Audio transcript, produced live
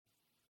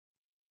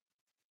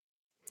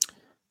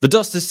The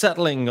dust is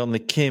settling on the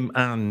Kim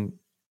Ang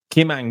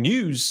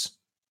news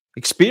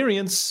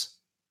experience.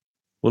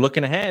 We're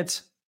looking ahead.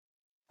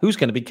 Who's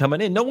going to be coming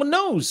in? No one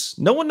knows.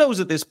 No one knows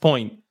at this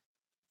point.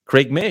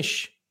 Craig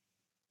Mish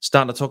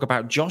starting to talk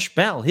about Josh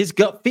Bell. His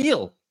gut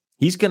feel.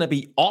 He's going to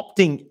be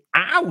opting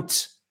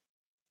out.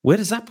 Where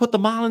does that put the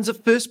Marlins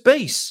at first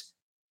base?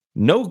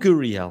 No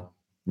Gurriel.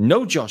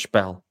 No Josh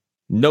Bell.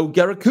 No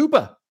Garrett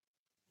Cooper.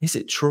 Is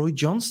it Troy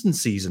Johnston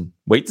season?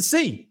 Wait to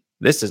see.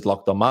 This is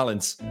Locked On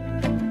Marlins.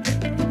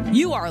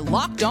 You are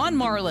Locked On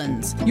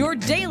Marlins, your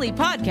daily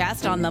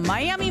podcast on the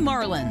Miami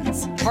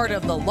Marlins. Part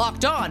of the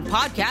Locked On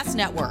Podcast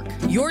Network,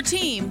 your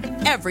team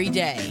every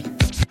day.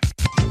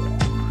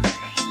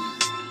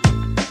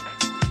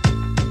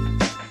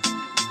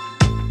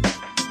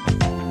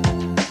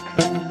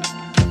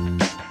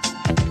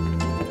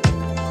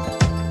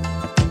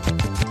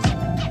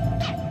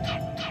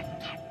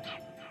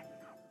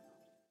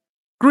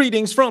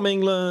 Greetings from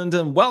England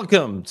and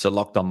welcome to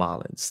Locked On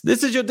Marlins.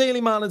 This is your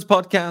daily Marlins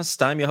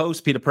podcast. I'm your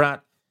host, Peter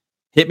Pratt.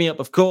 Hit me up,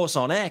 of course,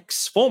 on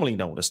X, formerly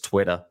known as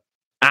Twitter,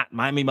 at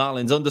Miami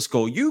Marlins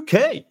 _UK.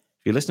 If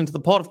you're listening to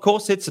the pod, of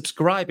course, hit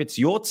subscribe. It's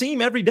your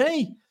team every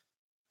day.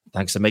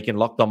 Thanks for making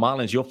Locked On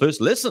Marlins your first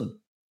listen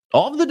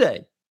of the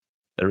day.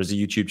 There is a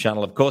YouTube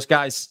channel, of course,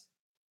 guys.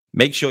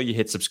 Make sure you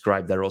hit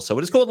subscribe there also.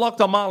 It is called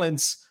Locked On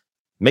Marlins.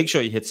 Make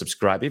sure you hit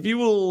subscribe. If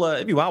you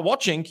are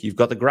watching, you've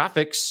got the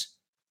graphics.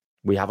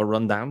 We have a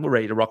rundown. We're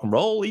ready to rock and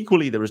roll.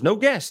 Equally, there is no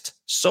guest.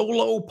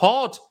 Solo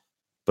pod.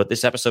 But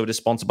this episode is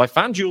sponsored by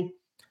FanDuel.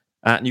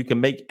 And you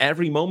can make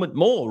every moment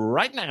more.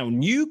 Right now,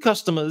 new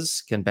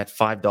customers can bet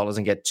 $5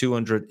 and get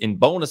 $200 in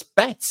bonus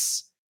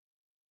bets.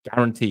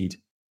 Guaranteed.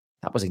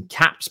 That was in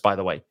caps, by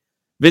the way.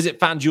 Visit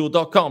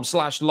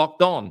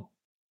FanDuel.com/lockedon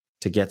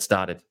to get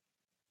started.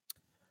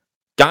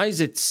 Guys,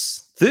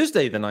 it's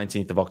Thursday, the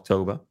 19th of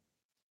October.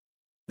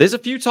 There's a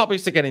few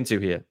topics to get into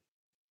here.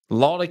 A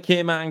lot of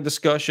Kim Ang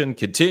discussion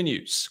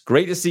continues.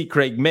 Great to see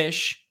Craig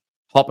Mish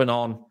hopping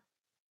on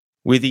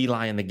with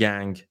Eli and the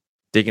gang,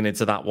 digging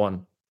into that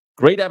one.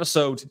 Great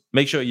episode.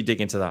 Make sure you dig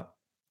into that.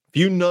 A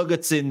few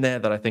nuggets in there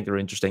that I think are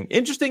interesting.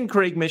 Interesting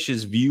Craig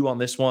Mish's view on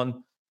this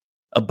one.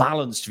 A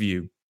balanced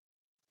view.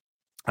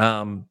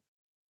 And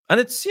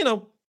it's,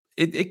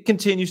 it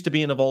continues to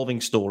be an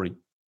evolving story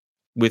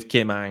with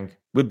Kim Ang,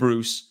 with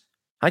Bruce.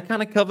 I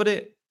kind of covered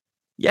it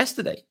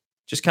yesterday.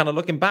 Just kind of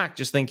looking back,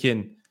 just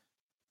thinking,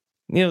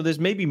 there's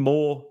maybe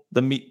more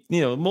than meets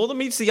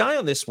the eye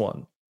on this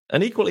one.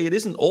 And equally, it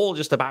isn't all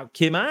just about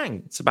Kim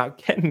Ang. It's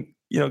about getting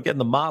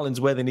the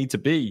Marlins where they need to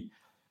be.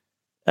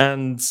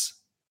 And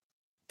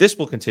this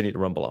will continue to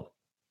rumble on.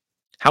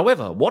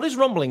 However, what is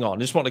rumbling on?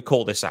 I just want to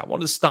call this out. I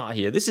want to start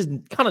here. This is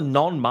kind of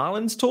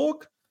non-Marlins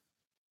talk,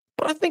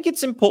 but I think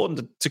it's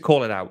important to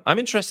call it out. I'm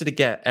interested to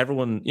get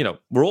everyone,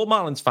 we're all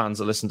Marlins fans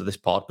that listen to this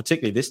pod,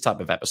 particularly this type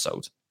of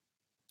episode.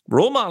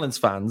 We're all Marlins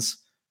fans.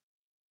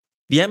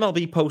 The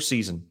MLB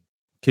postseason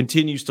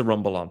continues to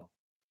rumble on.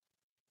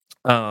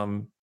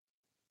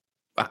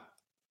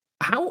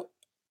 How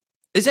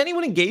is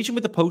anyone engaging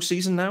with the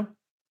postseason now?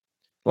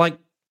 Like,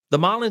 the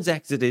Marlins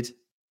exited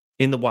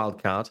in the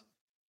wild card.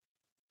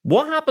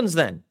 What happens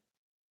then?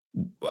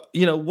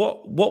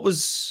 What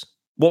was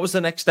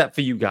the next step for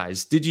you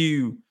guys? Did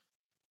you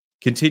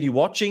continue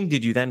watching?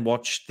 Did you then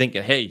watch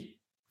thinking, hey,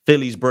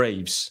 Phillies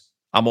Braves,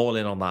 I'm all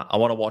in on that. I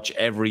want to watch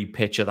every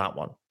pitch of that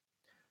one.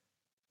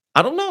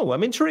 I don't know.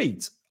 I'm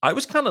intrigued. I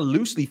was kind of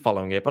loosely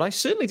following it, but I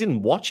certainly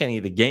didn't watch any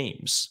of the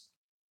games.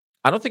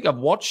 I don't think I've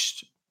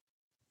watched...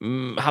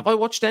 have I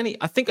watched any?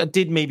 I think I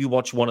did maybe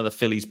watch one of the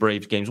Phillies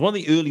Braves games, one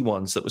of the early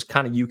ones that was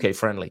kind of UK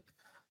friendly.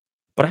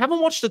 But I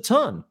haven't watched a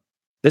ton.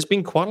 There's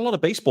been quite a lot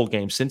of baseball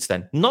games since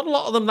then. Not a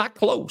lot of them that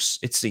close,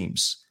 it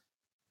seems.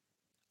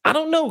 I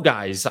don't know,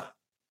 guys. Has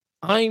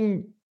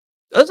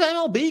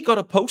MLB got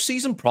a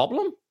postseason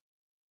problem?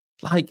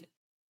 Like,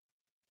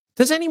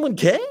 does anyone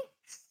care?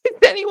 Is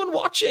anyone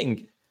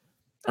watching?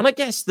 And I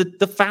guess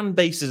the fan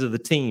bases of the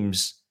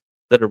teams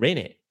that are in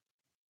it,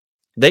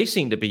 they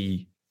seem to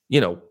be,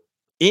 in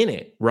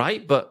it,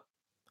 right? But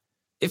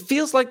it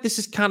feels like this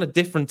is kind of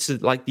different to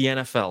like the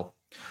NFL.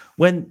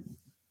 When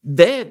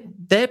their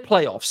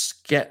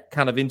playoffs get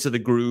kind of into the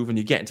groove and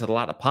you get into the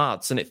latter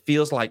parts, and it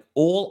feels like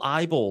all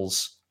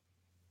eyeballs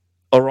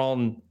are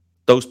on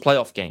those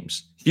playoff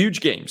games.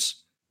 Huge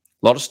games.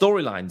 A lot of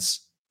storylines.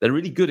 They're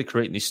really good at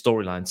creating these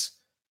storylines.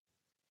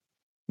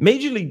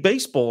 Major League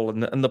Baseball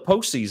and the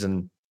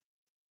postseason,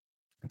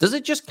 does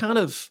it just kind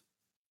of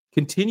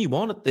continue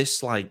on at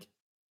this like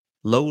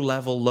low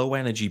level, low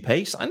energy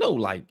pace? I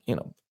know I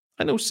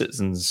know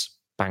Citizens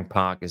Bank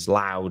Park is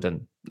loud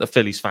and the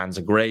Phillies fans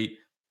are great.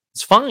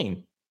 It's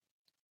fine.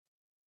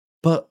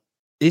 But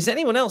is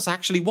anyone else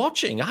actually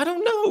watching? I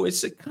don't know.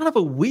 It's kind of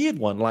a weird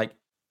one. Like,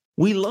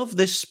 we love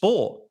this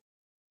sport.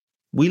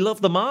 We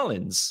love the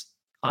Marlins.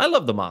 I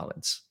love the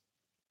Marlins.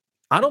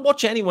 I don't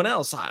watch anyone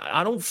else.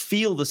 I don't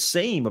feel the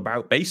same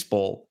about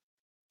baseball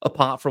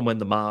apart from when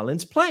the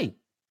Marlins play.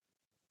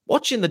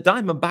 Watching the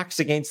Diamondbacks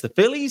against the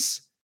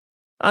Phillies,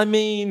 I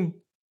mean,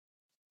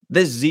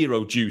 there's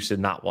zero juice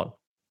in that one.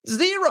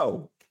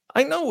 Zero.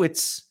 I know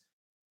it's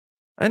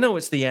I know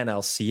it's the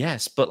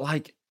NLCS, but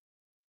like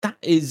that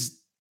is,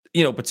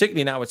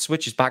 particularly now it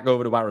switches back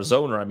over to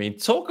Arizona. I mean,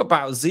 talk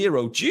about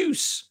zero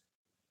juice.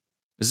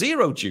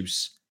 Zero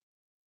juice.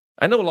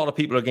 I know a lot of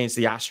people are against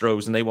the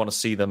Astros and they want to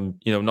see them,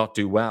 not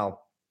do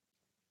well.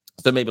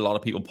 So maybe a lot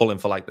of people pulling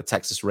for like the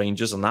Texas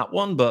Rangers on that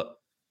one. But,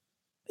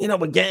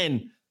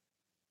 again,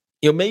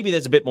 maybe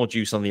there's a bit more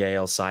juice on the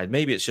AL side.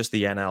 Maybe it's just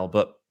the NL.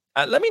 But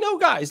let me know,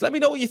 guys. Let me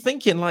know what you're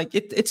thinking. Like,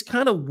 it's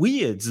kind of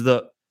weird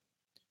that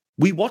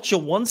we watch a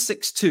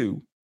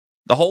 162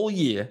 the whole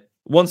year,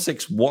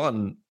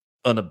 161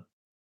 on a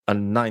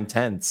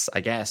 9/10, I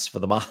guess, for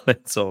the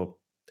Marlins, or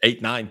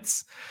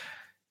 8/9.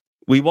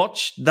 We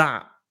watch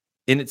that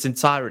in its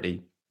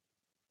entirety.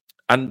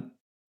 And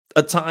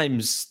at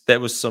times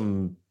there was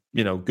some,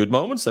 good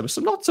moments. There were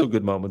some not so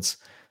good moments.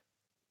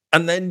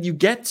 And then you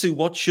get to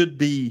what should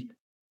be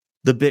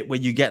the bit where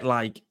you get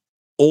like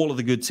all of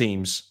the good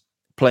teams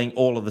playing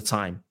all of the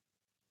time.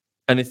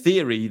 And in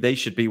theory, they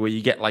should be where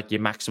you get like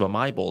your maximum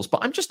eyeballs.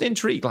 But I'm just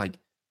intrigued, like,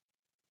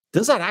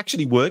 does that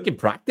actually work in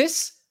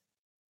practice?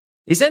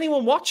 Is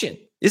anyone watching?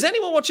 Is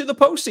anyone watching the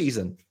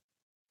postseason?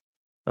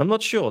 I'm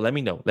not sure. Let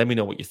me know. Let me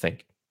know what you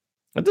think.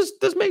 And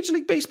does Major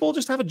League Baseball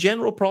just have a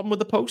general problem with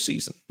the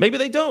postseason? Maybe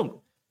they don't.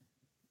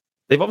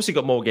 They've obviously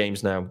got more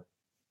games now.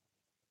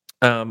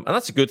 And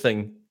that's a good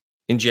thing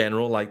in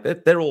general. Like,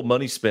 they're all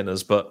money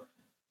spinners, but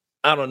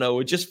I don't know.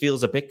 It just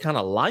feels a bit kind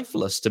of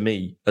lifeless to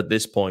me at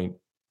this point.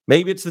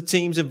 Maybe it's the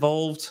teams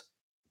involved.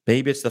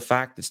 Maybe it's the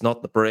fact it's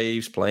not the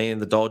Braves playing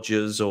the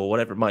Dodgers or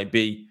whatever it might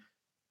be.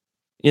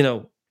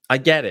 I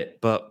get it,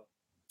 but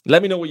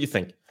let me know what you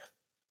think.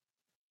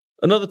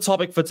 Another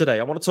topic for today.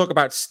 I want to talk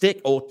about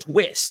stick or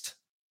twist.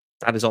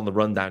 That is on the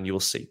rundown, you'll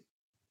see.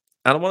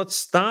 And I want to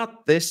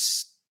start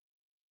this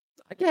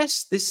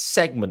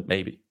segment,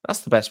 maybe.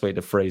 That's the best way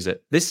to phrase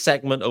it. This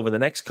segment over the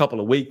next couple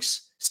of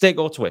weeks, stick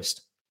or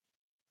twist.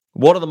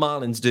 What do the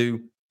Marlins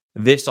do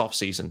this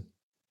offseason?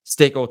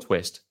 Stick or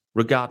twist,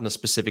 regarding a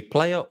specific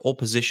player or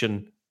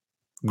position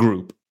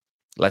group,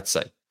 let's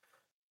say.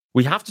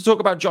 We have to talk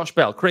about Josh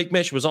Bell. Craig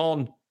Mish was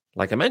on,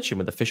 like I mentioned,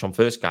 with the Fish on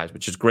First guys,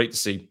 which is great to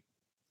see.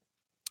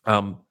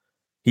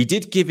 He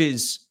did give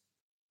his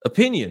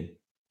opinion,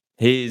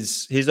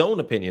 his own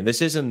opinion.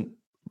 This isn't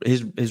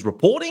his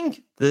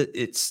reporting that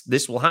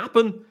this will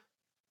happen,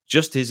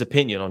 just his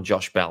opinion on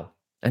Josh Bell.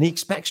 And he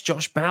expects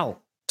Josh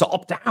Bell to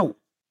opt out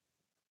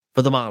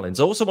for the Marlins.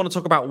 I also want to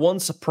talk about one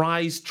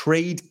surprise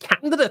trade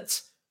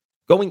candidate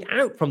going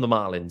out from the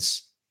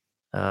Marlins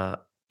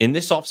in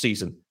this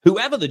offseason,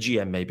 whoever the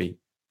GM may be,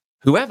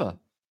 whoever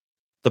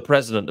the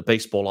president of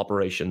baseball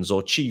operations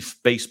or chief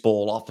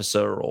baseball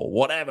officer or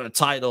whatever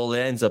title it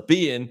ends up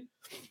being.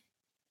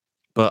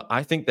 But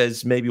I think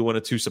there's maybe one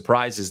or two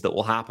surprises that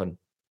will happen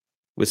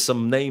with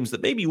some names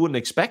that maybe you wouldn't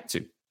expect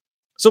to.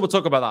 So we'll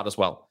talk about that as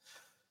well.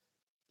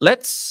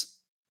 Let's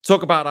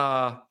talk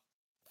about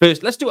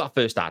let's do our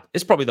first ad.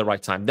 It's probably the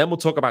right time. Then we'll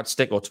talk about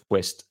stick or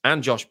twist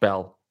and Josh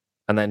Bell,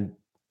 and then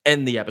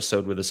end the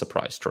episode with a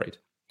surprise trade.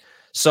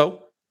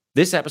 So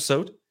this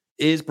episode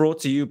is brought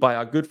to you by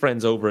our good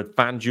friends over at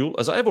FanDuel.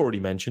 As I've already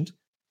mentioned,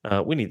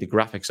 we need the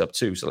graphics up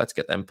too, so let's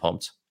get them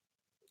pumped.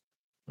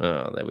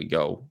 There we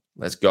go.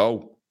 Let's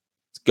go.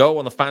 Let's go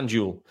on the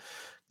FanDuel.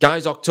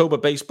 Guys, October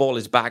baseball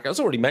is back. As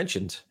already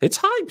mentioned, it's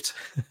hyped.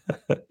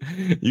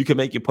 You can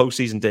make your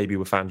postseason debut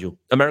with FanDuel,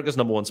 America's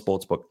 #1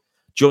 sportsbook.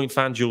 Join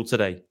FanDuel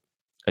today,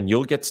 and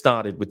you'll get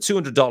started with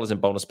 $200 in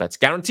bonus bets,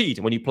 guaranteed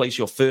when you place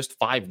your first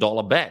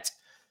 $5 bet.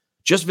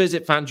 Just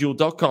visit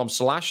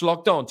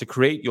FanDuel.com/lockedon to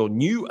create your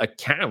new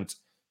account.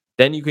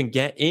 Then you can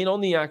get in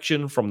on the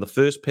action from the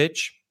first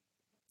pitch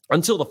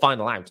until the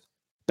final out.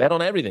 Bet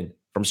on everything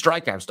from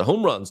strikeouts to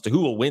home runs to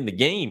who will win the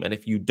game. And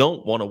if you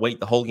don't want to wait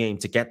the whole game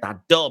to get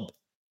that dub,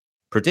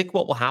 predict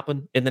what will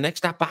happen in the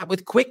next at-bat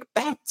with quick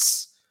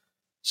bets.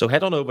 So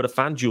head on over to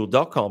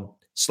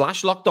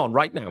FanDuel.com/lockedon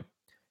right now.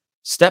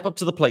 Step up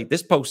to the plate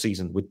this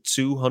postseason with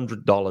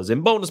 $200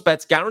 in bonus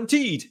bets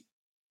guaranteed.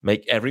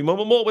 Make every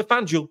moment more with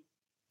FanDuel,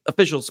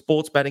 official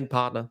sports betting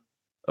partner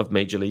of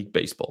Major League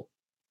Baseball.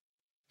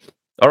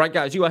 All right,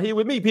 guys, you are here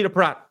with me, Peter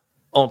Pratt,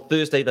 on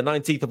Thursday, the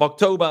 19th of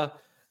October.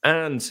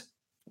 And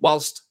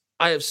whilst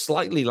I have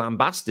slightly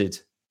lambasted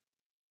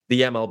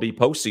the MLB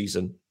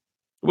postseason,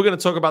 we're going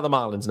to talk about the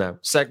Marlins now.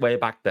 Segue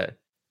back there.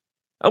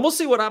 And we'll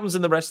see what happens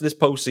in the rest of this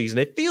postseason.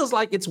 It feels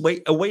like it's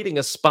awaiting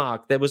a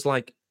spark. There was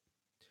like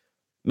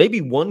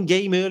maybe one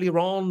game earlier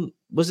on.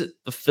 Was it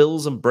the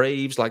Phils and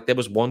Braves? Like there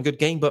was one good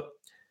game, but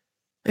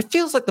it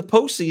feels like the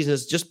postseason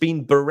has just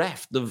been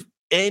bereft of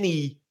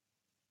any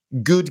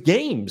good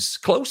games,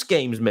 close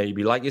games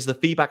maybe. Like is the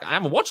feedback. I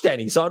haven't watched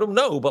any, so I don't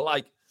know. But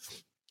like,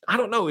 I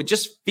don't know. It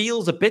just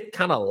feels a bit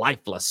kind of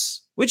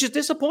lifeless, which is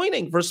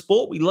disappointing for a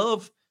sport we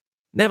love.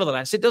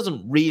 Nevertheless, it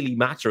doesn't really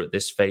matter at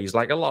this phase.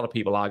 Like a lot of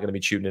people are going to be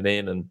tuning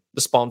in and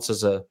the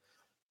sponsors are,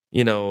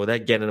 they're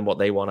getting what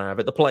they want out of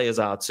it. The players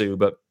are too.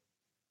 But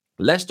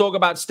let's talk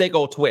about stick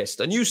or twist,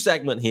 a new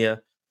segment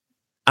here.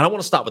 And I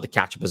want to start with the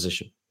catcher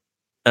position.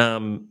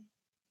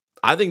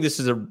 I think this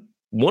is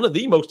one of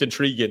the most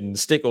intriguing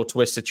stick or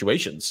twist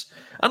situations.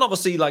 And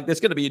obviously, like there's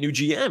going to be a new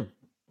GM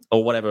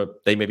or whatever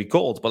they may be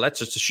called, but let's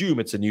just assume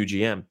it's a new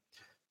GM.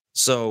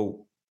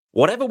 So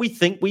whatever we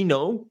think we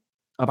know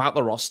about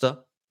the roster,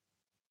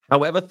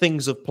 however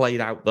things have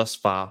played out thus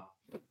far,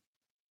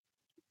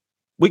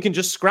 we can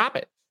just scrap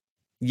it.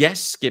 Yes,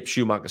 Skip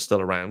Schumacher's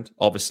still around,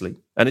 obviously,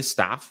 and his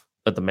staff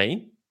at the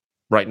main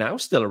right now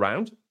still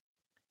around.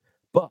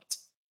 But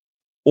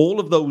all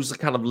of those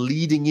kind of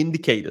leading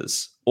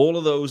indicators, all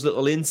of those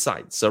little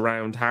insights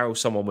around how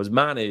someone was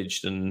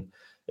managed and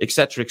et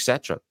cetera,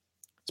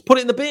 let's put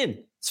it in the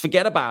bin. Let's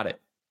forget about it.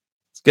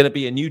 It's going to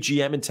be a new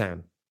GM in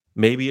town,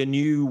 maybe a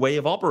new way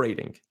of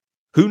operating.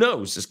 Who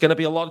knows? There's going to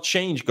be a lot of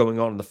change going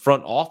on in the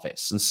front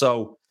office. And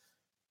so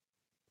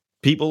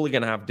people are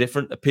going to have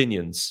different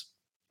opinions,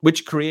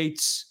 which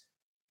creates,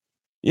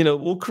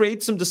 will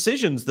create some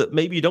decisions that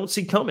maybe you don't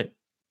see coming.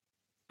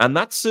 And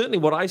that's certainly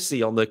what I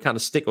see on the kind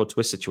of stick or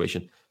twist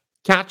situation.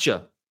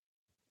 Catcher,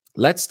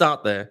 let's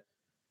start there.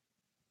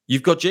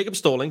 You've got Jacob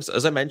Stallings,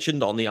 as I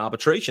mentioned on the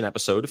arbitration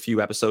episode a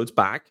few episodes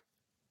back.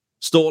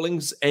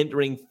 Stallings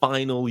entering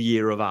final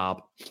year of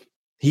ARB.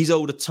 He's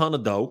owed a ton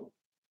of dough,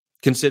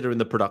 considering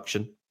the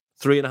production.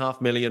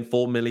 3.5 million,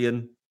 4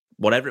 million,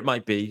 whatever it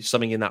might be,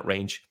 something in that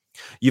range.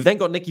 You've then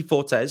got Nicky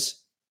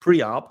Fortes,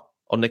 pre-ARB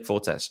on Nick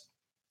Fortes.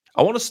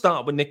 I want to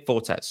start with Nick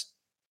Fortes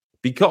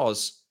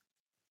because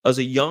as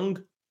a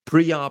young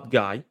pre-ARB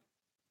guy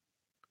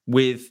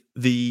with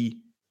the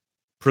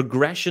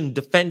progression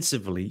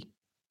defensively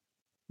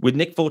with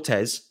Nick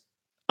Fortes,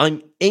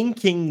 I'm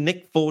inking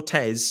Nick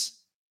Fortes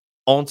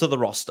onto the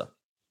roster.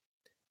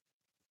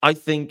 I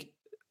think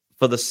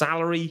for the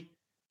salary,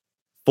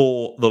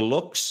 for the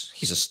looks,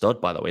 he's a stud,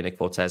 by the way, Nick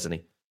Fortes, isn't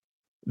he?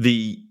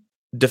 The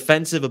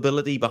defensive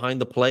ability behind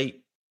the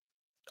plate,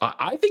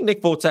 I think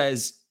Nick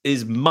Fortes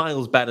is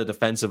miles better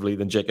defensively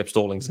than Jacob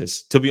Stallings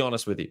is, to be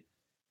honest with you.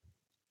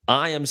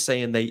 I am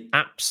saying they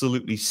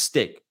absolutely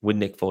stick with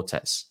Nick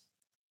Fortes.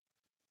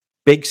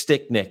 Big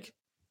Stick Nick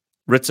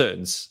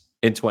returns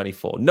in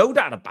 24. No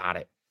doubt about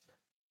it.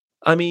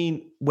 I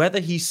mean,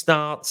 whether he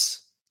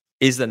starts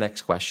is the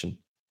next question.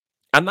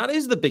 And that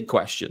is the big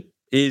question,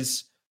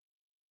 is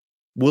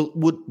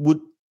would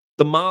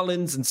the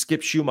Marlins and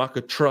Skip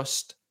Schumacher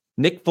trust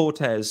Nick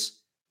Fortes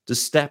to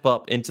step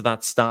up into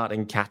that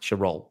starting catcher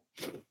role?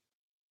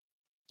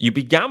 You'd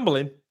be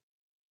gambling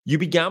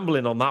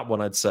on that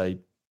one, I'd say.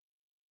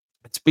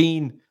 It's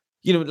been,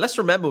 let's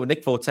remember with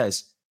Nick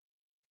Fortes,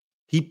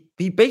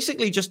 he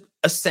basically just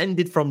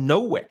ascended from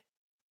nowhere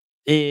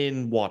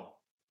in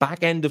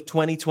back end of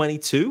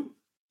 2022?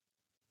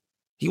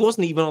 He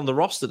wasn't even on the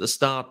roster to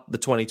start the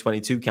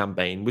 2022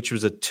 campaign, which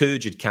was a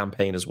turgid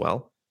campaign as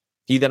well.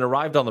 He then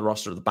arrived on the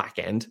roster at the back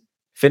end,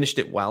 finished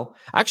it well.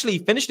 Actually, he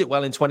finished it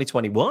well in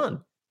 2021. I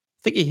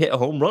think he hit a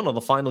home run on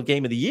the final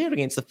game of the year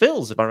against the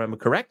Phils, if I remember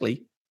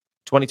correctly,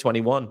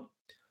 2021.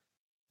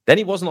 Then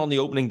he wasn't on the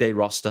opening day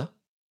roster.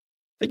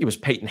 I think it was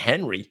Peyton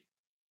Henry.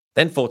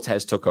 Then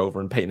Fortes took over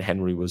and Peyton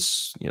Henry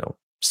was,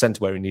 sent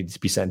to where he needed to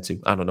be sent to.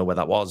 I don't know where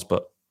that was,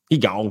 but he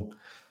gone.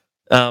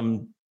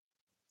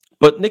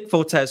 But Nick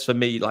Fortes, for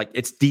me,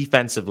 it's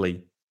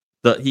defensively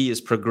that he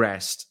has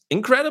progressed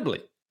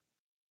incredibly.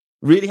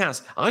 Really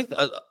has.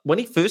 When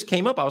he first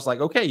came up, I was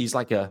like, okay, he's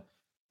like a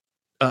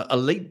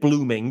late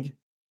blooming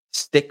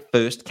stick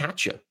first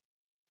catcher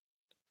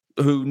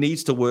who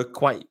needs to work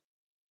quite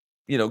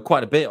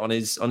a bit on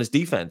his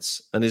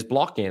defense and his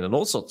blocking and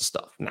all sorts of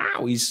stuff.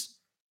 Now he's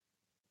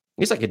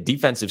like a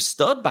defensive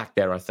stud back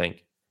there, I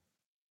think.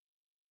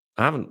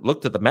 I haven't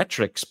looked at the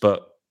metrics,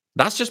 but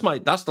that's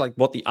like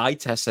what the eye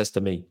test says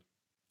to me.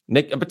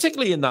 Nick, and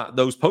particularly in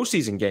those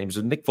postseason games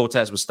when Nick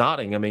Fortes was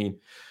starting, I mean,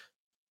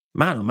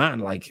 man, oh man,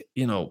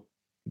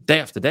 day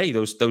after day,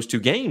 those two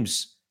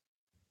games,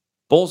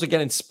 balls are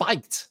getting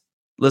spiked.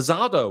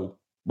 Luzardo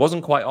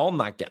wasn't quite on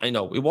that game. I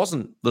know, it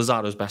wasn't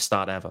Luzardo's best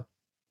start ever.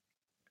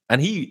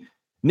 And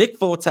Nick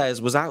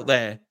Fortes was out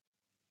there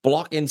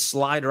blocking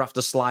slider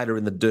after slider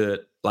in the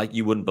dirt like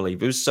you wouldn't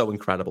believe. It was so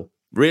incredible.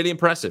 Really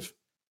impressive.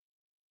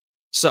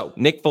 So,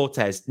 Nick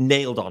Fortes,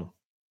 nailed on.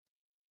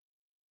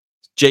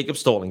 Jacob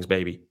Stallings,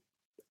 baby.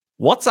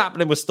 What's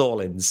happening with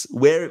Stallings?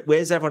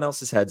 Where's everyone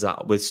else's heads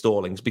at with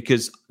Stallings?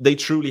 Because they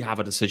truly have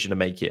a decision to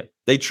make here.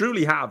 They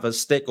truly have a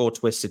stick or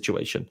twist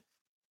situation.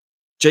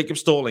 Jacob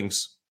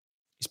Stallings,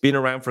 he's been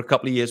around for a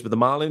couple of years with the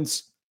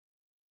Marlins.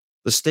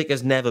 The stick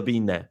has never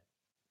been there.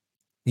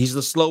 He's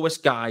the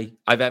slowest guy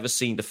I've ever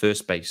seen to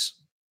first base.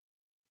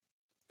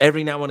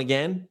 Every now and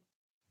again,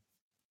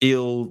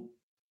 he'll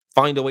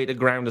find a way to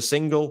ground a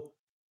single,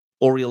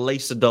 or he'll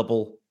lace a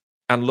double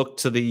and look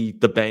to the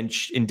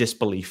bench in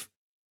disbelief.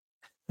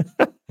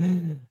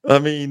 I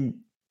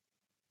mean,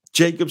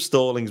 Jacob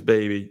Stallings,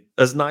 baby,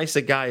 as nice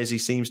a guy as he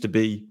seems to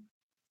be,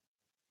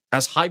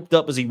 as hyped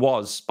up as he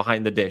was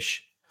behind the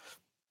dish,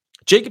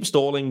 Jacob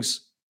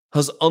Stallings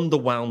has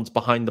underwhelmed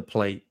behind the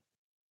plate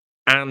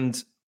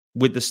and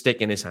with the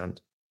stick in his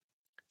hand.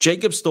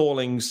 Jacob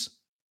Stallings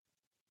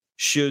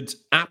should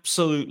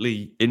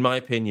absolutely, in my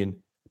opinion,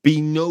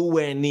 be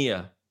nowhere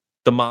near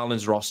the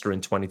Marlins roster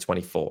in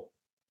 2024.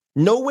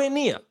 Nowhere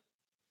near.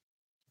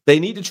 They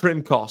need to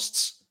trim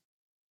costs.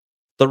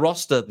 The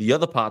roster, the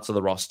other parts of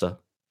the roster,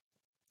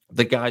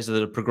 the guys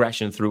that are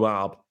progression through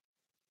ARB,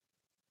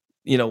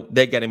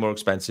 they're getting more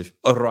expensive.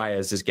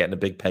 Arias is getting a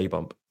big pay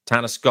bump.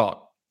 Tanner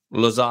Scott,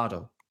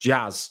 Luzardo,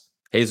 Jazz,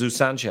 Jesus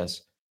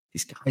Sanchez.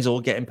 These guys all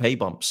getting pay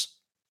bumps.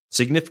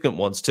 Significant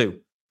ones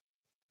too.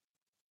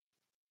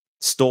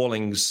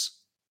 Stallings,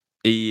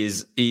 he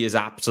is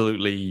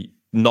absolutely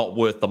not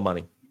worth the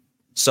money.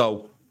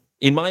 So,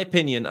 in my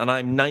opinion, and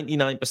I'm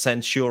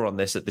 99% sure on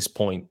this at this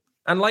point,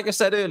 and like I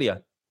said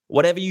earlier,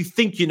 whatever you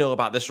think you know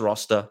about this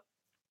roster,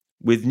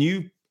 with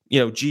new,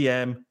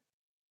 GM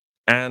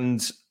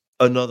and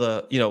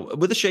another,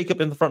 with a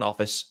shakeup in the front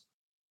office,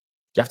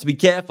 you have to be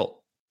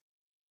careful.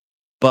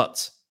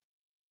 But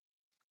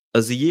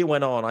as the year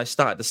went on, I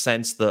started to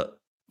sense that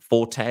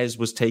Fortes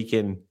was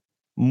taking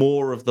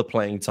more of the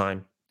playing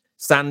time.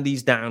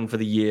 Sandy's down for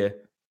the year.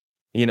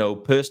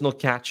 Personal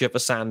catcher for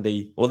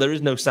Sandy. Well, there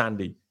is no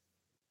Sandy.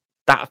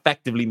 That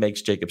effectively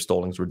makes Jacob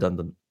Stallings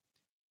redundant.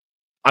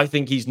 I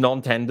think he's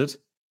non-tendered.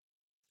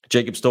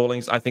 Jacob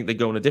Stallings, I think they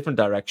go in a different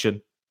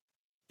direction.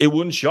 It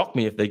wouldn't shock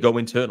me if they go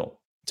internal,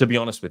 to be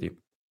honest with you.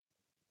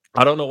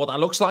 I don't know what that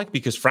looks like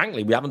because,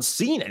 frankly, we haven't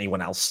seen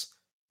anyone else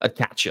at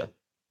catcher.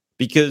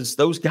 Because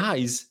those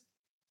guys,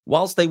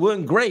 whilst they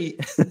weren't great,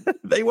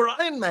 they were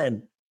Iron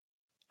Men.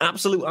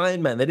 Absolute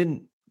Iron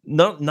Men.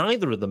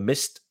 Neither of them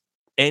missed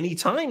any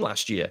time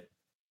last year.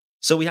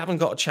 So we haven't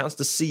got a chance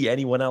to see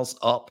anyone else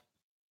up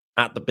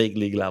at the big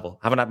league level.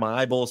 Haven't had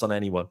my eyeballs on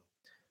anyone.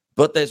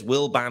 But there's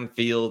Will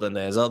Banfield and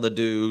there's other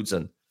dudes,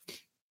 and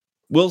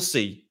we'll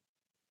see.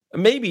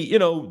 Maybe,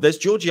 there's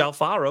Georgie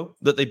Alfaro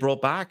that they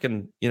brought back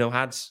and,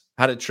 had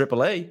at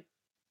AAA.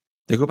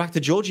 They go back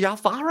to Georgie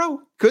Alfaro?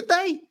 Could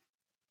they?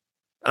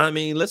 I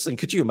mean, listen,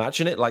 could you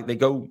imagine it? Like they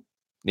go,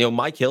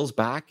 Mike Hill's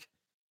back.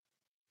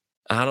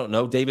 I don't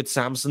know, David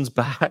Samson's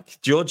back.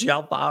 Georgie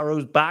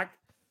Alfaro's back.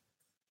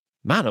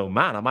 Man, oh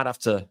man, I might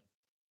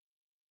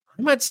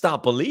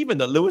start believing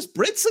that Lewis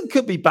Brinson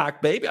could be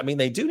back, baby. I mean,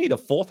 they do need a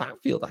fourth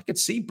outfield. I could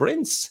see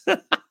Brince. I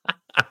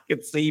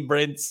could see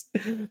Brince.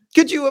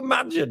 Could you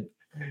imagine?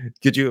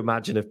 Could you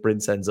imagine if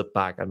Brince ends up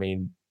back? I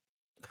mean,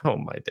 oh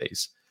my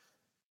days.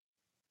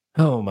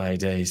 Oh my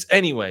days.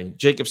 Anyway,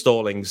 Jacob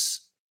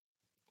Stallings,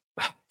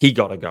 he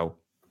got to go.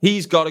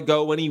 He's got to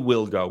go and he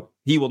will go.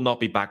 He will not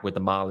be back with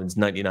the Marlins,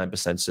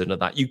 99% certain of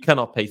that. You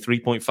cannot pay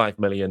 $3.5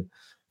 million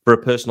for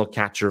a personal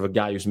catcher of a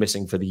guy who's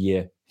missing for the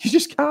year. You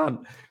just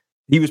can't.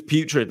 He was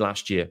putrid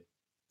last year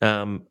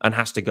and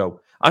has to go.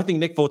 I think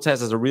Nick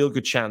Fortes has a real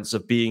good chance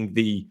of being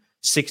the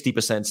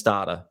 60%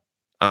 starter.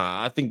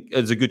 I think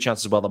there's a good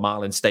chance as well the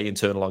Marlins stay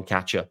internal on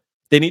catcher.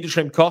 They need to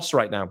trim costs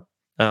right now.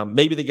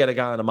 Maybe they get a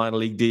guy on a minor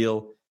league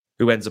deal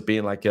who ends up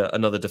being like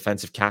another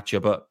defensive catcher.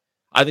 But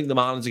I think the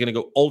Marlins are going to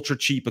go ultra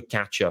cheap at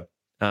catcher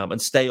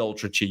and stay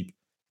ultra cheap.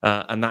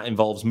 And that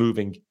involves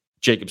moving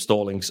Jacob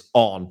Stallings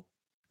on,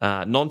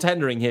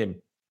 non-tendering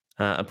him.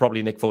 And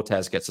probably Nick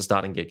Fortes gets a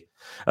starting gig.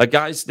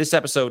 Guys, this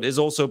episode is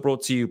also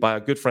brought to you by our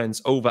good friends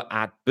over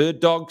at Bird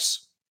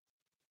Dogs.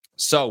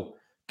 So,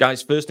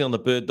 guys, firstly on the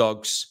Bird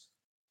Dogs,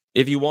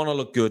 if you want to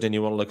look good and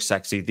you want to look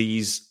sexy,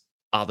 these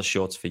are the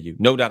shorts for you.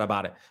 No doubt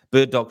about it.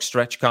 Bird Dog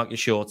stretch khaki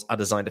shorts are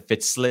designed to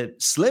fit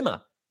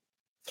slimmer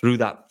through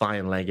that thigh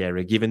and leg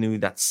area, giving you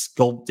that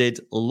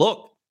sculpted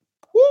look.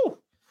 Woo!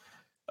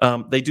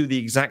 They do the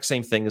exact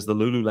same thing as the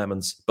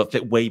Lululemons, but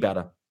fit way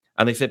better.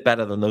 And they fit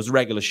better than those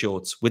regular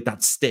shorts with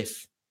that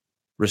stiff,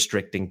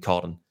 restricting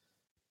cotton.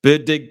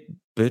 Bird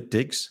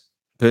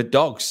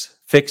Dogs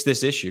fix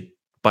this issue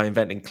by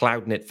inventing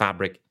cloud knit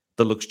fabric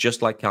that looks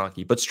just like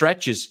khaki, but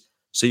stretches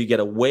so you get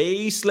a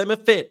way slimmer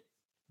fit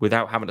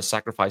without having to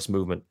sacrifice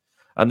movement.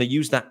 And they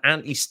use that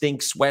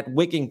anti-stink sweat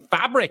wicking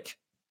fabric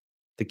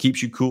that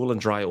keeps you cool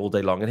and dry all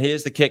day long. And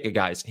here's the kicker,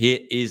 guys. Here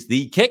is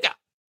the kicker.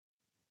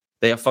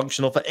 They are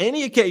functional for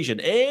any occasion,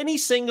 any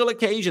single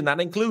occasion.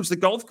 That includes the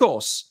golf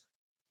course.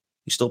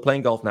 You're still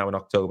playing golf now in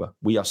October.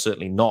 We are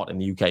certainly not in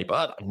the UK,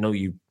 but I know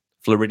you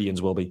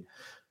Floridians will be.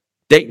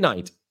 Date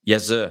night.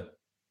 Yes, sir.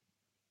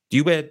 Do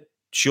you wear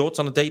shorts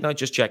on a date night?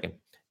 Just checking.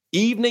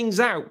 Evenings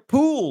out,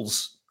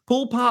 pools,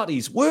 pool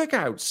parties,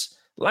 workouts,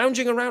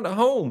 lounging around at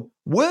home,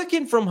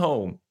 working from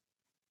home.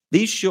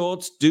 These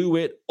shorts do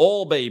it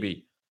all,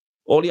 baby.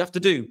 All you have to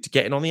do to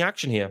get in on the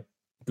action here,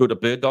 go to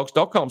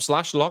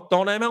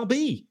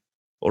birddogs.com/lockedonmlb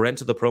or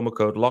enter the promo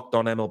code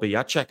LOCKEDONMLB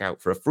at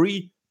checkout for a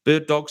free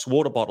Bird Dogs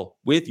water bottle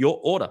with your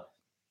order.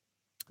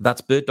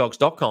 That's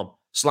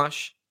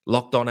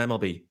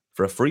birddogs.com/lockedonmlb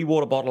for a free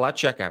water bottle at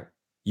checkout.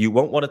 You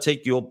won't want to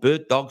take your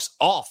Bird Dogs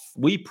off.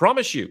 We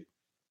promise you.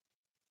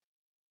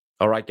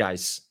 All right,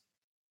 guys.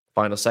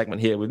 Final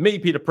segment here with me,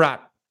 Peter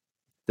Pratt.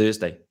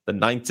 Thursday, the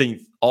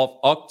 19th of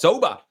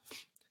October.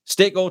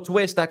 Stick or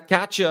twist at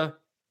catcher.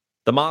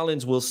 The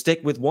Marlins will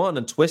stick with one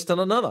and twist on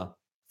another.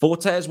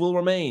 Fortes will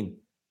remain.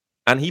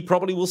 And he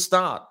probably will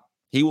start.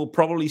 He will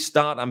probably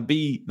start and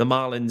be the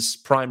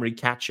Marlins' primary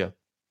catcher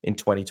in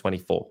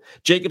 2024.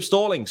 Jacob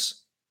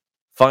Stallings,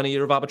 final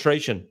year of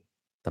arbitration.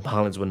 The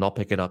Marlins will not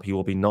pick it up. He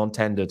will be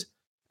non-tendered.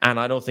 And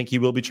I don't think he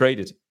will be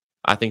traded.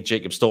 I think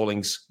Jacob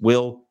Stallings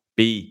will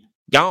be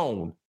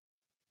gone.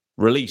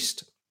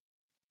 Released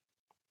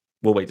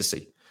we'll wait to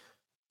see.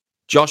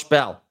 Josh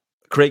Bell.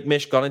 Craig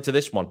Mish got into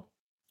this one.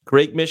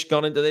 Craig Mish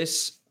got into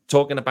this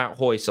talking about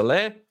Roy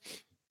Soler.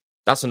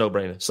 That's a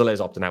no-brainer. Soler's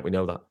opting out. We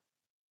know that.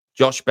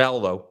 Josh Bell,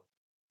 though,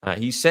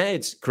 he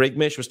said, Craig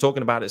Mish was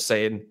talking about it,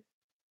 saying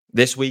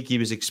this week he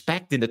was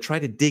expecting to try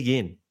to dig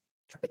in,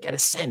 try to get a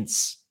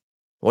sense.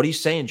 What are you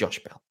saying, Josh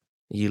Bell?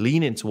 Are you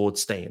leaning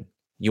towards staying?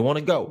 You want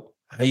to go?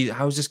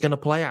 How's this going to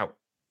play out?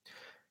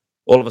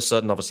 All of a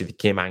sudden, obviously, the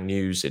Kim Ang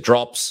news, it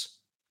drops,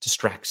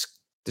 distracts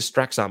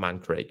our man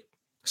Craig.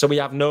 So we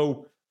have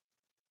no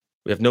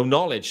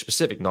knowledge,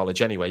 specific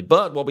knowledge anyway,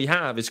 but what we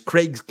have is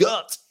Craig's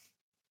gut.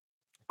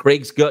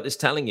 Craig's gut is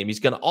telling him he's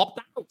going to opt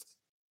out.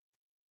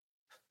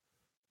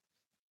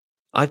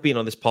 I've been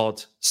on this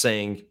pod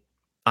saying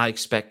I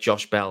expect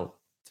Josh Bell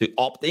to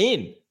opt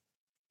in.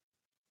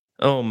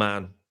 Oh,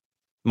 man.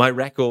 My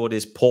record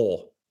is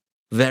poor.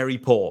 Very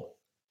poor.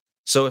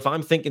 So if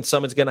I'm thinking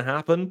something's going to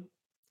happen,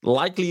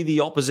 likely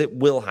the opposite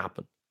will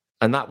happen.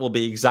 And that will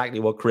be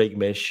exactly what Craig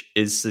Mish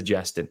is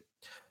suggesting.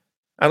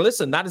 And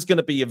listen, that is going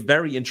to be a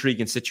very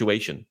intriguing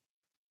situation.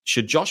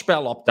 Should Josh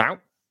Bell opt out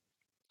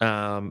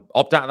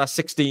of that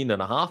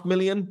 $16.5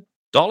 million?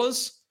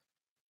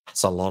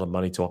 That's a lot of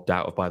money to opt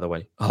out of, by the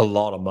way. A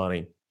lot of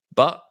money.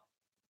 But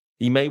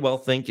he may well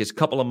think his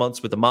couple of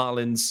months with the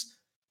Marlins,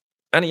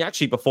 and he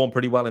actually performed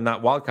pretty well in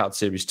that wildcard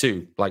series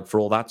too, like for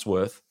all that's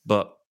worth.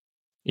 But,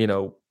 you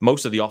know,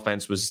 most of the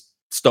offense was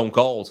stone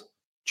cold.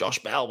 Josh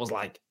Bell was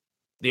like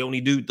the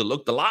only dude that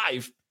looked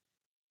alive,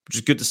 which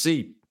is good to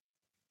see.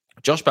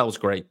 Josh Bell was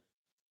great.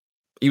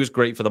 He was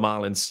great for the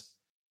Marlins.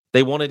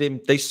 They wanted him.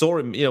 They saw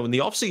him, you know, in the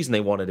offseason,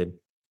 they wanted him.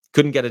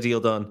 Couldn't get a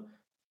deal done.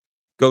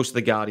 Goes to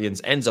the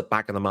Guardians, ends up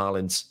back in the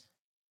Marlins.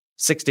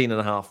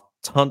 16.5,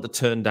 ton to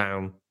turn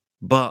down.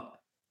 But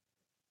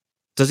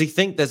does he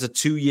think there's a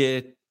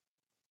 2-year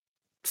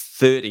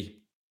 30?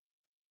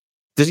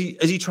 Is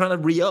he trying to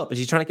re-up? Is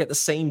he trying to get the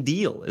same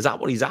deal? Is that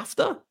what he's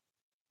after?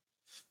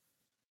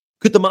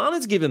 Could the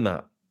Marlins give him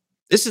that?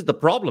 This is the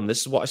problem. This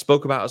is what I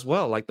spoke about as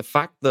well. Like the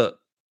fact that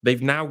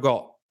they've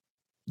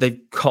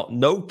got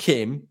no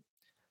Kim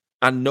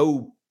and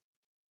no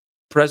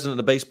president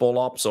of baseball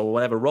ops or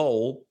whatever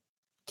role,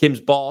 Kim's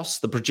boss,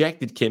 the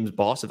projected Kim's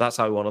boss, if that's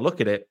how we want to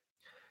look at it.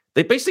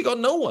 They basically got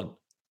no one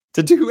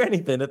to do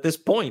anything at this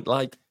point.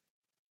 Like,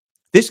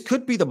 this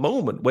could be the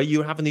moment where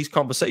you're having these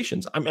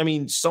conversations. I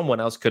mean, someone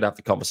else could have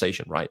the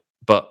conversation, right?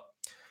 But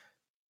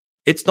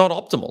it's not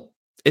optimal.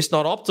 It's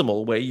not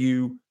optimal where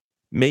you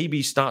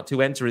maybe start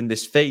to enter in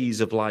this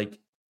phase of like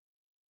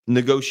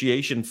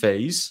negotiation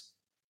phase.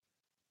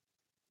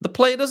 The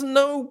player doesn't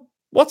know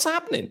what's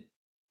happening.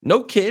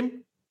 No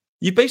Kim.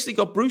 You basically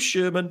got Bruce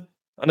Sherman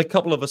and a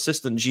couple of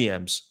assistant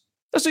GMs.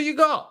 That's what you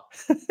got.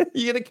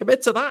 You're going to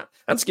commit to that?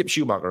 And Skip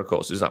Schumacher, of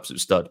course, is an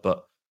absolute stud.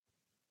 But,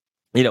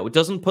 you know, it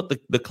doesn't put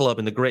the club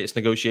in the greatest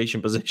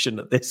negotiation position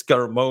at this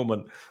current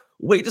moment.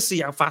 Wait to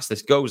see how fast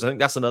this goes. I think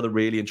that's another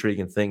really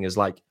intriguing thing is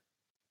like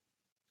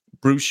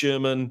Bruce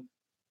Sherman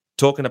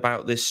talking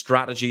about this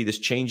strategy, this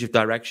change of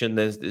direction.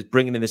 There's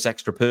bringing in this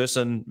extra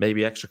person,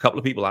 maybe extra couple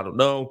of people. I don't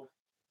know.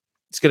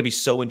 It's going to be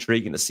so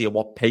intriguing to see at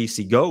what pace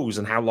he goes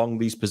and how long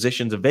these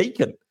positions are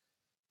vacant.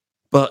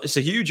 But it's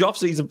a huge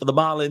offseason for the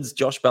Marlins.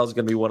 Josh Bell's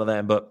going to be one of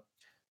them. But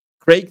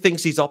Craig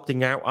thinks he's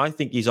opting out. I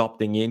think he's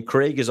opting in.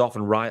 Craig is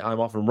often right. I'm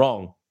often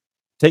wrong.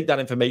 Take that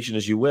information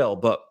as you will.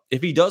 But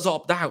if he does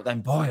opt out,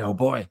 then boy, oh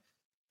boy.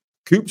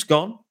 Coop's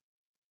gone.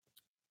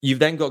 You've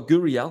then got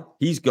Gurriel.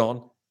 He's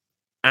gone.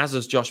 As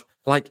is Josh.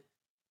 Like,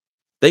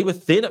 they were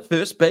thin at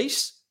first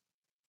base.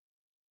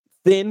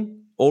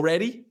 Thin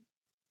already.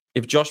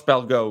 If Josh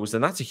Bell goes,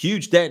 then that's a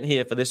huge dent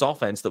here for this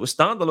offense that was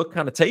starting to look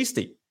kind of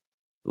tasty.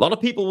 A lot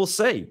of people will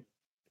say,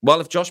 well,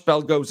 if Josh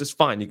Bell goes, it's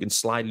fine. You can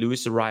slide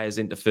Luis Arias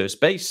into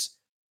first base.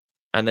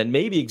 And then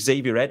maybe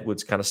Xavier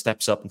Edwards kind of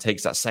steps up and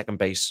takes that second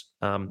base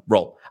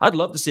role. I'd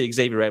love to see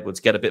Xavier Edwards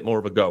get a bit more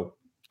of a go.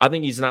 I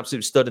think he's an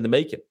absolute stud in the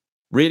making.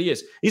 Really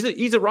is. He's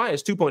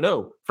Arias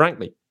 2.0,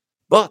 frankly.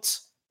 But,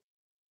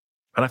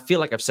 and I feel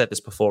like I've said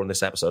this before in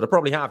this episode. I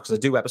probably have because I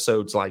do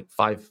episodes like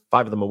five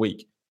of them a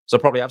week. So I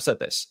probably have said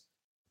this.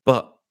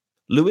 But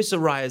Luis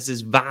Arias'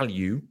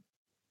 value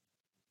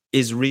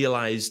is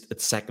realized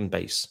at second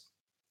base,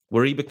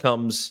 where he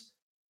becomes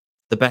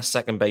the best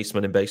second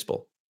baseman in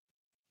baseball.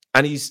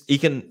 And he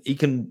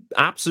can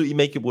absolutely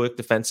make it work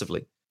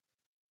defensively.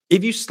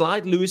 If you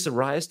slide Luis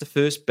Arias to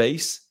first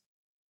base,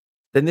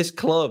 then this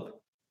club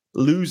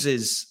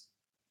loses,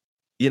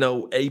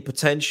 a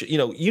potential.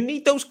 You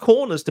need those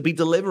corners to be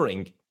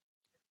delivering.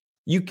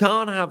 You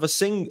can't have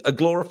a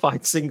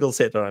glorified singles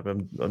hitter.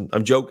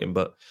 I'm joking,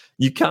 but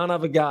you can't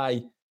have a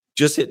guy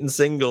just hitting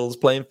singles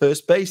playing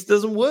first base. It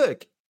doesn't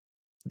work.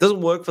 It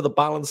doesn't work for the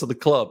balance of the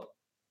club.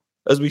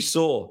 As we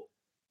saw,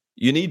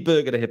 you need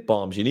Berger to hit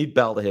bombs. You need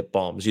Bell to hit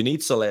bombs. You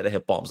need Soler to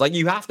hit bombs. Like,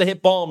 you have to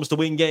hit bombs to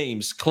win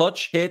games.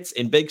 Clutch hits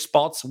in big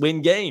spots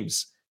win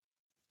games.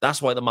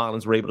 That's why the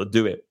Marlins were able to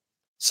do it.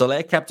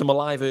 Soler kept them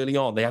alive early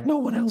on. They had no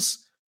one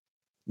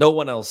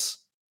else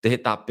to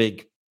hit that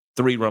big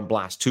 3-run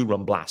blast,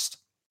 2-run blast.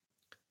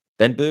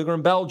 Then Berger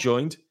and Bell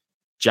joined.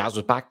 Jazz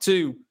was back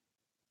too.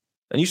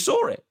 And you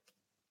saw it.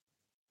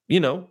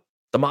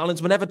 the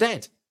Marlins were never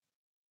dead.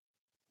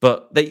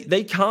 But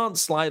they can't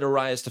slide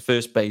Arias to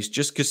first base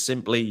just because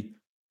simply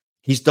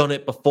he's done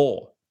it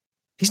before.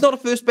 He's not a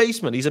first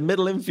baseman. He's a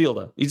middle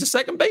infielder. He's a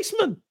second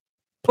baseman.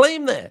 Play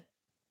him there.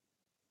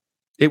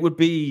 It would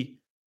be,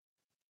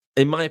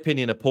 in my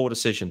opinion, a poor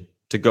decision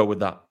to go with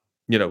that.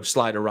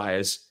 Slide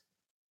Arias,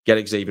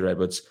 get Xavier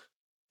Edwards.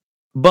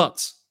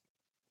 But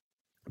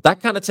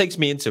that kind of takes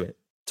me into it.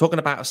 Talking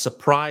about a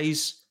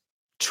surprise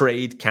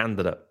trade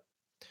candidate.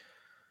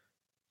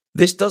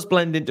 This does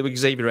blend into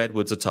Xavier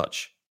Edwards a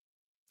touch.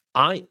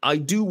 I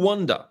do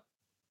wonder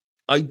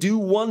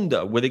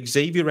with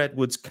Xavier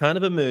Edwards kind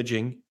of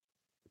emerging,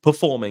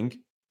 performing,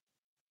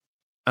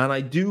 and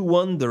I do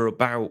wonder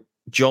about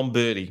Jon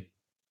Berti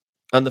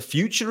and the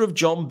future of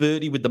Jon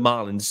Berti with the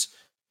Marlins.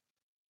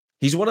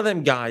 He's one of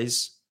them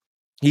guys.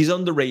 He's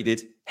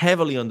underrated,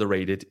 heavily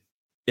underrated.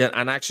 Yeah,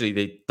 and actually,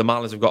 the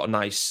Marlins have got a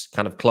nice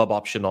kind of club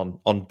option on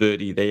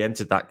Berti. They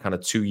entered that kind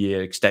of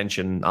 2-year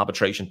extension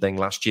arbitration thing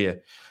last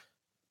year.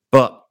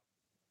 But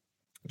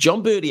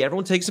Jon Berti,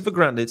 everyone takes it for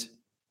granted.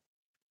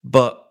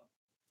 But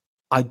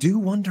I do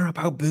wonder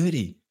about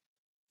Berti.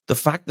 The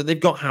fact that they've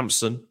got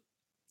Hampson,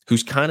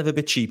 who's kind of a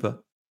bit cheaper.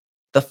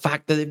 The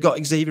fact that they've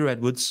got Xavier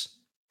Edwards,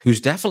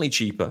 who's definitely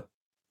cheaper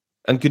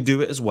and can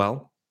do it as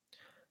well.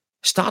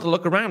 Start to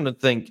look around and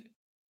think,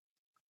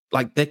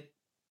 like, they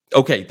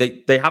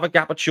have a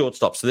gap at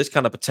shortstop, so this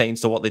kind of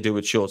pertains to what they do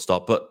at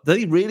shortstop, but do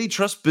they really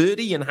trust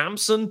Berti and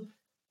Hampson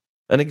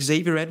and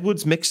Xavier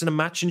Edwards mixing and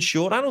matching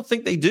short? I don't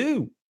think they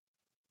do.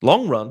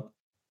 Long run,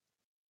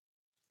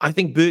 I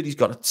think Berti's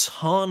got a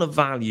ton of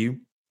value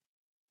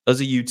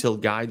as a util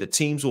guy that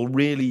teams will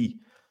really,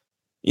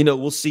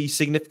 will see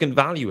significant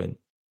value in.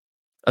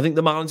 I think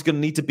the Marlins are going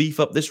to need to beef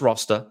up this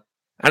roster,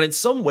 and in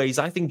some ways,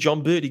 I think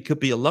Jon Berti could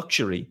be a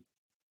luxury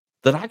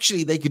that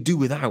actually they could do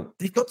without.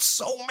 They've got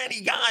so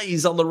many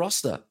guys on the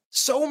roster,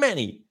 so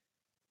many,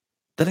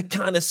 that are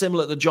kind of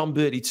similar to Jon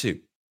Berti too.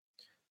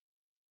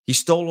 He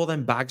stole all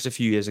them bags a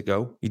few years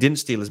ago. He didn't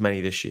steal as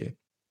many this year.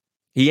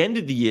 He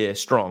ended the year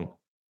strong,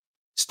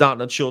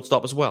 starting at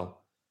shortstop as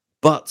well.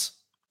 But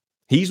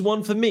he's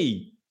one for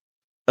me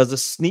as a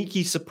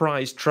sneaky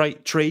surprise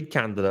trade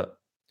candidate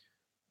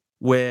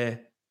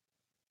where,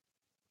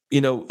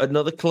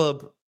 another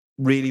club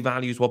really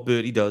values what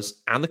Berti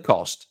does and the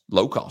cost,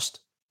 low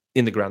cost,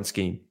 in the grand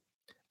scheme.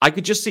 I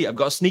could just see, I've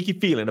got a sneaky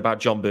feeling about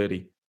Jon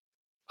Berti.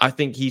 I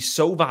think he's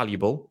so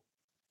valuable.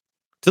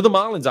 To the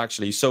Marlins,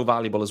 actually, he's so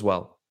valuable as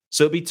well.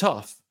 So it'll be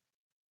tough.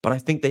 But I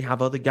think they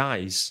have other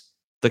guys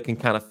that can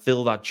kind of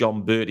fill that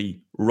Jon Berti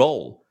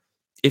role.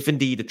 If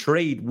indeed a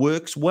trade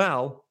works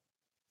well,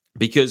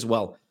 because,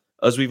 well,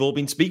 as we've all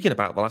been speaking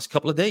about the last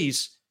couple of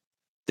days,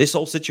 this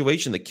whole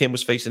situation that Kim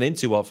was facing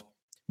into of,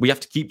 we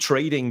have to keep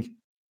trading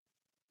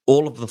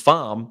all of the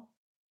farm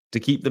to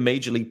keep the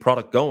major league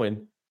product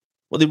going.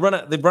 Well, they've run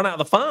out of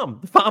the farm.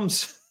 The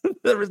farm's,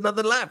 there is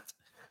nothing left.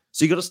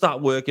 So you got to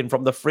start working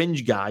from the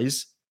fringe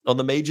guys on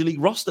the major league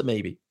roster,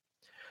 maybe.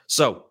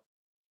 So,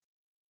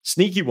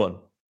 sneaky one.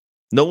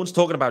 No one's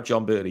talking about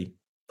Jon Berti.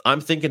 I'm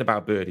thinking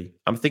about Berti.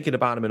 I'm thinking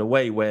about him in a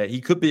way where he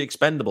could be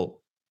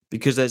expendable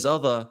because there's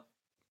other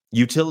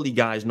utility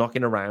guys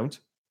knocking around.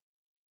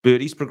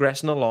 Berti's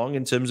progressing along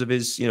in terms of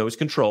his, his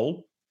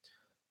control.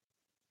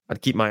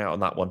 I'd keep my eye out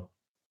on that one.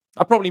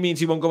 That probably means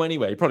he won't go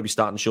anywhere. He'll probably be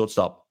starting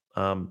shortstop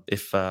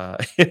if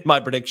my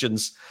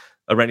predictions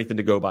are anything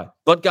to go by.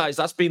 But guys,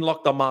 that's been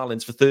Locked on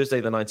Marlins for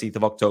Thursday, the 19th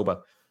of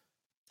October.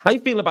 How you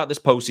feeling about this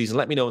postseason?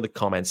 Let me know in the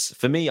comments.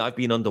 For me, I've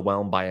been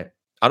underwhelmed by it.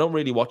 I don't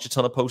really watch a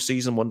ton of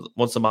postseason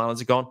once the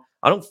Marlins are gone.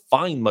 I don't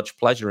find much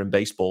pleasure in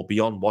baseball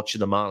beyond watching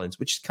the Marlins,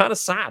 which is kind of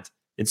sad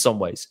in some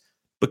ways,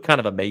 but kind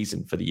of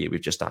amazing for the year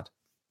we've just had.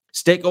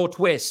 Stick or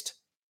twist?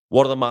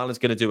 What are the Marlins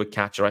going to do at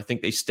catcher? I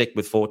think they stick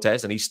with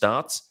Fortes and he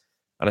starts.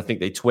 And I think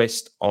they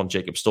twist on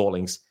Jacob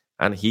Stallings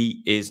and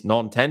he is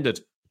non-tendered.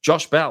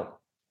 Josh Bell,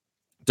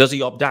 does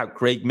he opt out?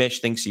 Craig Mish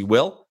thinks he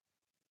will.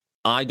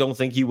 I don't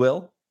think he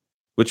will,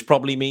 which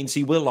probably means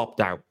he will opt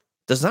out.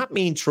 Does that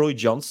mean Troy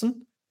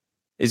Johnson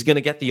is going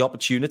to get the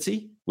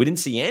opportunity? We didn't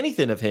see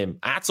anything of him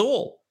at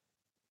all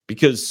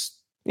because,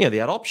 they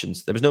had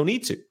options. There was no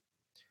need to.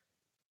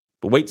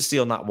 But wait to see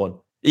on that one.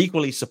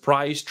 Equally,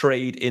 surprise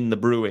trade in the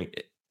brewing.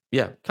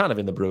 Yeah, kind of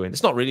in the brewing.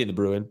 It's not really in the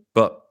brewing,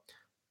 but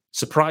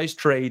surprise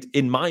trade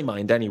in my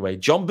mind anyway.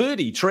 Jon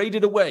Berti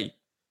traded away.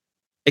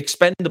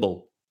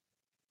 Expendable.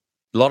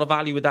 A lot of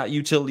value with that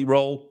utility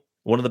role.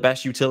 One of the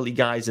best utility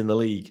guys in the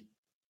league.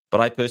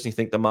 But I personally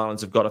think the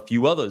Marlins have got a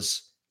few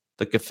others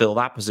that could fill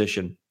that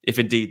position if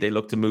indeed they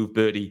look to move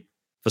Berti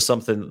for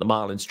something that the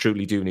Marlins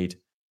truly do need.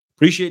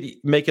 Appreciate you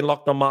making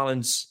Locked on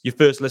Marlins your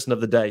first listen of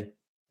the day.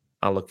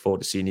 I'll look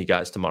forward to seeing you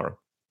guys tomorrow.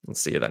 I'll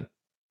see you then.